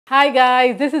Hi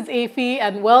guys, this is Afi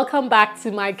and welcome back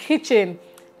to my kitchen.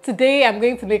 Today I'm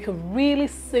going to make a really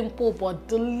simple but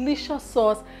delicious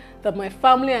sauce that my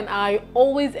family and I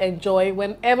always enjoy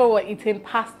whenever we're eating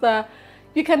pasta.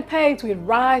 You can pair it with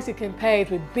rice, you can pair it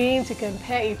with beans, you can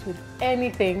pair it with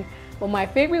anything. But my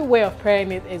favorite way of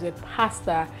pairing it is with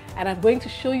pasta, and I'm going to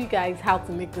show you guys how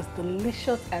to make this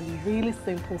delicious and really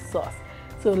simple sauce.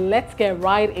 So let's get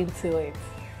right into it.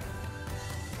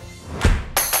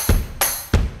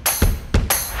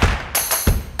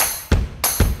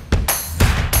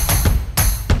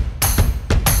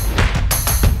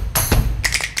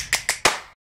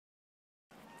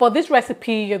 For this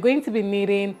recipe, you're going to be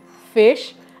needing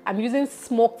fish. I'm using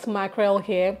smoked mackerel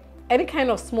here. Any kind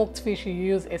of smoked fish you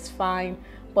use is fine,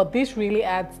 but this really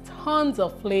adds tons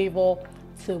of flavor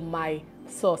to my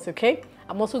sauce, okay?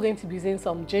 I'm also going to be using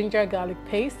some ginger garlic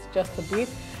paste, just a bit.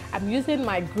 I'm using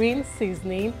my green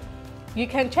seasoning. You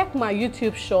can check my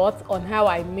YouTube shorts on how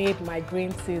I made my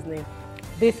green seasoning.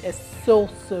 This is so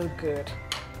good.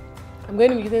 I'm going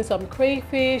to be using some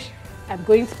crayfish. I'm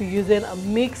going to be using a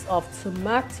mix of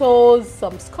tomatoes,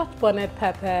 some scotch bonnet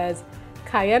peppers,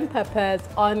 cayenne peppers,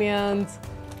 onions,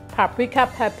 paprika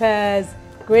peppers,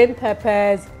 green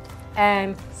peppers,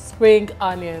 and spring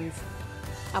onions.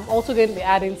 I'm also going to be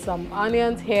adding some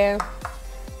onions here.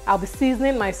 I'll be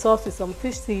seasoning my sauce with some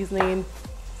fish seasoning,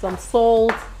 some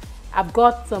salt. I've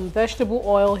got some vegetable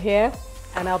oil here,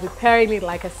 and I'll be pairing it,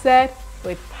 like I said,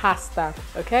 with pasta,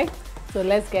 okay? So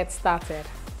let's get started.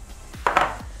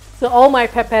 So all my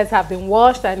peppers have been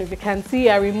washed, and if you can see,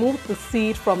 I removed the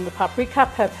seed from the paprika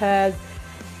peppers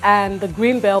and the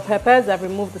green bell peppers. I've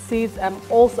removed the seeds.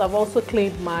 I've also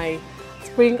cleaned my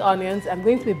spring onions. I'm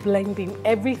going to be blending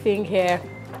everything here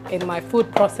in my food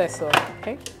processor,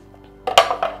 okay?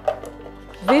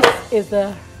 This is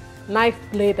the knife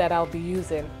blade that I'll be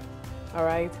using, all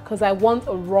right? Because I want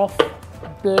a rough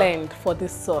blend for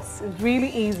this sauce. It's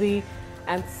really easy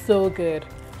and so good.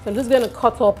 So I'm just going to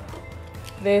cut up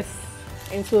this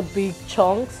into big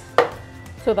chunks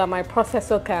so that my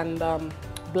processor can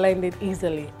blend it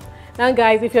easily. Now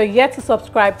guys, if you're yet to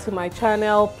subscribe to my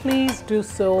channel, please do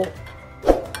so.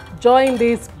 Join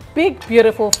this big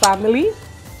beautiful family.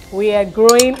 We are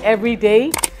growing every day,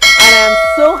 and I'm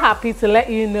so happy to let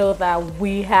you know that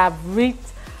we have reached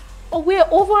we're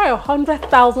over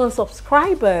 100,000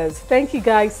 subscribers. Thank you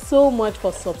guys so much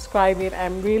for subscribing.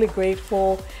 I'm really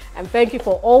grateful, and thank you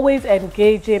for always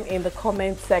engaging in the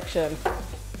comment section.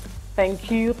 Thank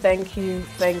you, thank you,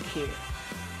 thank you.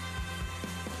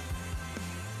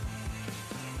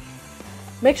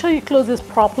 Make sure you close this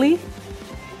properly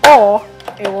or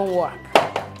it won't work.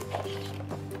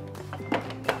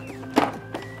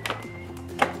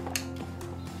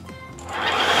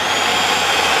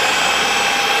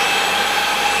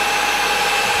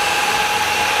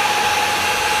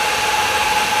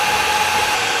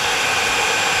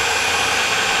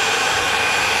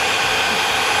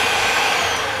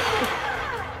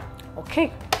 Okay,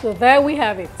 so there we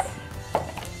have it.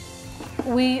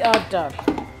 We are done.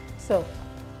 So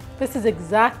this is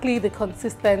exactly the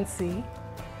consistency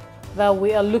that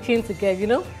we are looking to get, you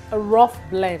know, a rough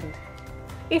blend.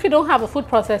 If you don't have a food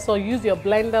processor, use your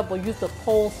blender, but use the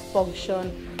pulse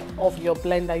function of your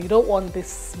blender. You don't want this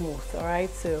smooth, all right?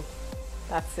 So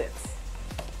that's it.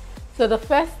 So the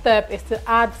first step is to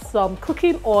add some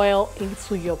cooking oil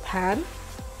into your pan.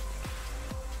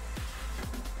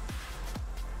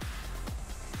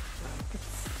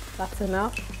 That's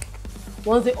enough.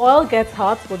 Once the oil gets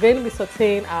hot, we're going to be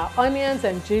sauteing our onions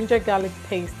and ginger garlic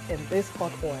paste in this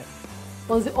hot oil.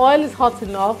 Once the oil is hot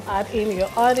enough, add in your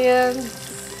onions.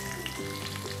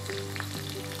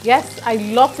 Yes, I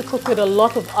love to cook with a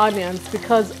lot of onions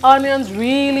because onions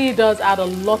really does add a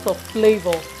lot of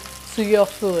flavor to your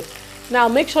food. Now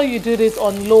make sure you do this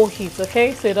on low heat,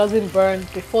 okay? So it doesn't burn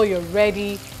before you're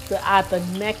ready to add the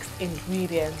next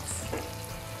ingredients.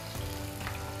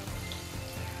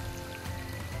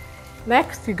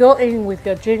 Next, you go in with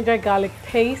your ginger garlic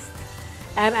paste,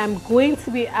 and I'm going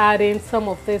to be adding some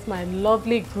of this, my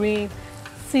lovely green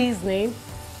seasoning,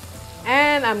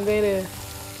 and I'm going to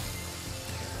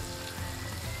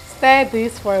stir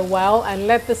this for a while and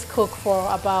let this cook for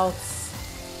about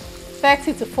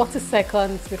 30 to 40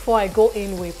 seconds before I go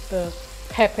in with the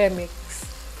pepper mix.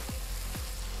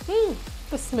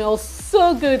 This smells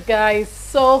so good, guys,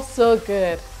 so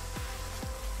good.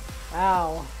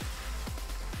 Wow.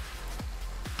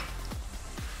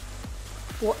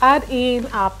 We'll add in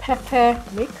our pepper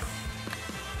mix.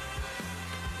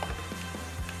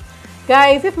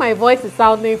 Guys, if my voice is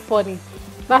sounding funny,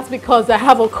 that's because I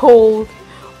have a cold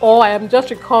or I am just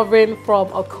recovering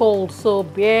from a cold, so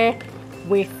bear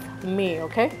with me,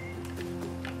 okay?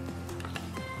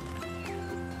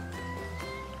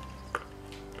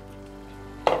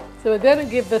 So we're going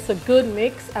to give this a good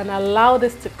mix and allow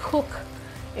this to cook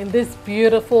in this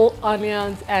beautiful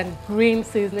onions and green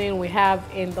seasoning we have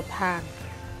in the pan.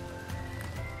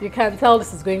 You can tell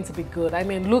this is going to be good. I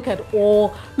mean, look at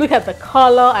the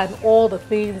color and all the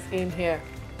things in here.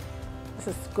 This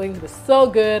is going to be so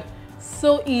good,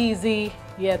 so easy,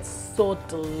 yet so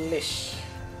delish.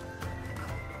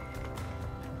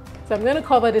 So I'm going to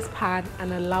cover this pan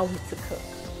and allow it to cook.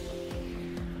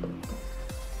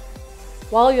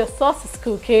 While your sauce is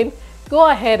cooking, go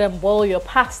ahead and boil your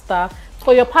pasta.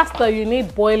 For your pasta, you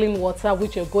need boiling water,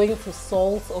 which you're going to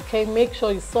salt, okay? Make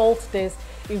sure you salt this.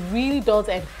 It really does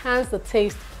enhance the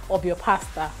taste of your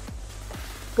pasta.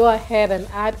 Go ahead and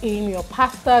add in your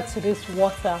pasta to this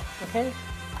water, okay?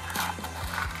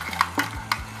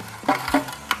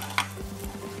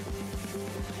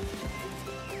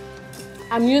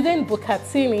 I'm using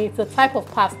bucatini. It's a type of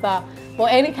pasta, but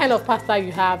any kind of pasta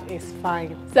you have is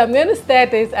fine. So I'm going to stir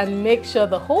this and make sure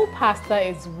the whole pasta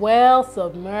is well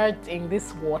submerged in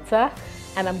this water.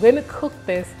 And I'm going to cook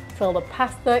this till the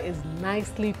pasta is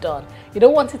nicely done. You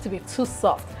don't want it to be too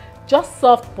soft. Just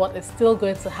soft, but it's still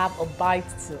going to have a bite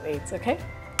to it, okay?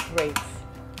 Great.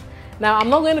 Now, I'm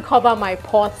not going to cover my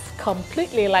pot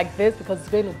completely like this because it's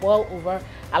going to boil over.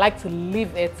 I like to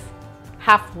leave it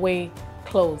halfway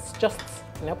closed. Just,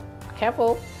 nope,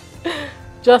 careful.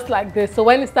 Just like this. So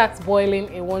when it starts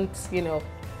boiling, it won't,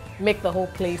 make the whole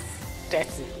place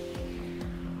dirty.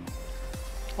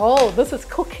 Oh, this is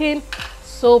cooking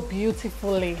so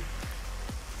beautifully.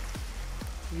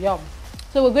 Yum.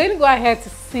 So we're going to go ahead to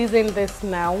season this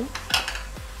now.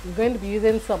 I'm going to be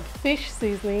using some fish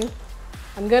seasoning.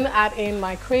 I'm going to add in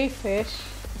my crayfish.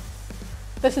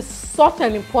 This is such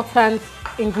an important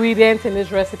ingredient in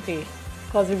this recipe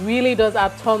because it really does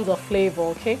add tons of flavor,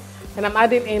 okay? And I'm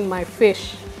adding in my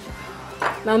fish.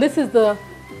 Now this is the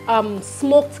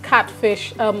smoked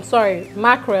catfish,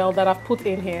 mackerel that I've put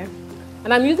in here.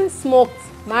 And I'm using smoked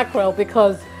mackerel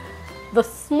because the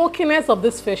smokiness of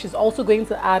this fish is also going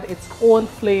to add its own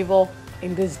flavor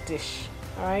in this dish,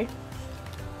 all right?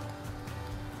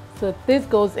 So this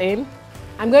goes in.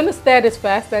 I'm going to stir this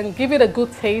first and give it a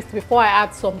good taste before I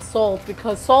add some salt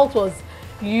because salt was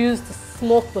used to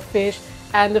smoke the fish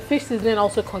and the fish seasoning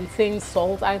also contains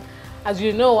salt. And as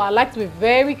you know, I like to be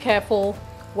very careful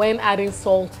when adding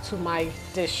salt to my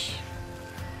dish.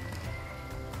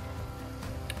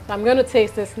 So I'm going to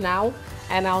taste this now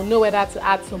and I'll know whether to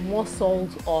add some more salt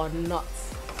or not.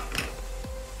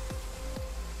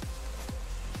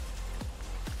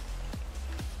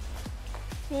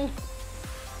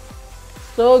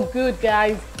 So good,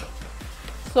 guys.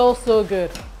 So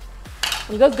good.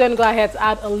 I'm just going to go ahead to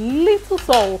add a little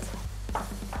salt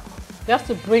just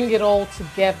to bring it all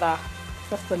together.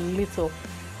 Just a little.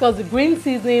 Because the green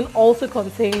seasoning also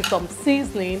contains some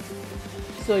seasoning,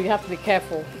 so you have to be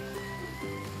careful.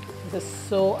 This is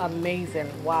so amazing.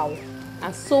 Wow.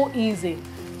 And so easy.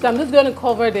 So I'm just going to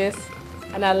cover this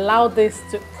and allow this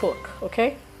to cook,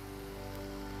 okay?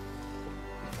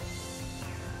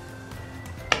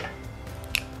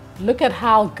 Look at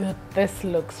how good this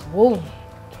looks. Whoa.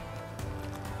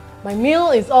 My meal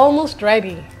is almost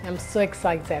ready. I'm so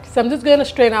excited. So I'm just going to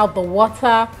strain out the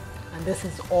water and this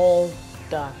is all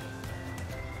done.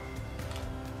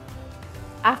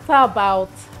 After about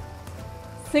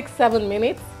 6-7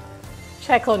 minutes,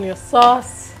 check on your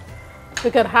sauce.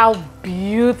 Look at how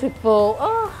beautiful.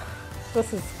 Oh,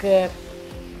 this is good.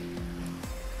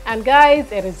 And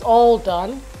guys, it is all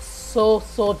done. So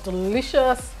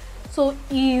delicious, so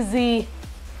easy,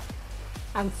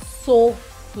 and so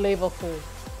flavorful.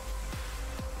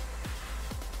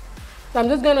 So I'm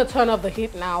just going to turn off the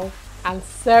heat now and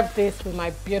serve this with my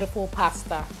beautiful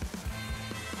pasta.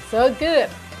 So good.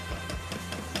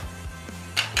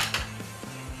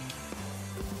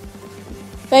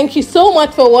 Thank you so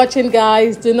much for watching,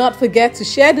 guys. Do not forget to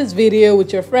share this video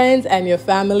with your friends and your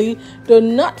family. Do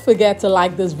not forget to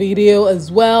like this video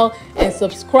as well and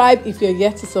subscribe if you're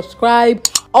yet to subscribe.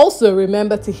 Also,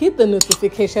 remember to hit the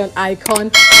notification icon.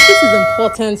 This is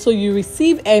important so you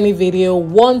receive any video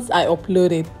once I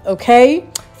upload it, okay?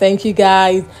 Thank you,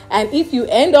 guys. And if you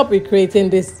end up recreating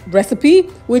this recipe,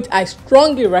 which I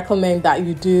strongly recommend that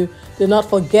you do not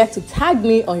forget to tag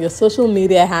me on your social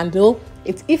media handle.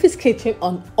 It's Ify's Kitchen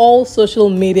on all social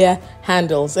media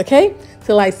handles, okay?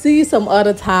 Till I see you some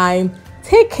other time,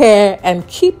 take care and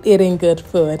keep eating good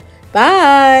food.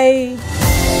 Bye!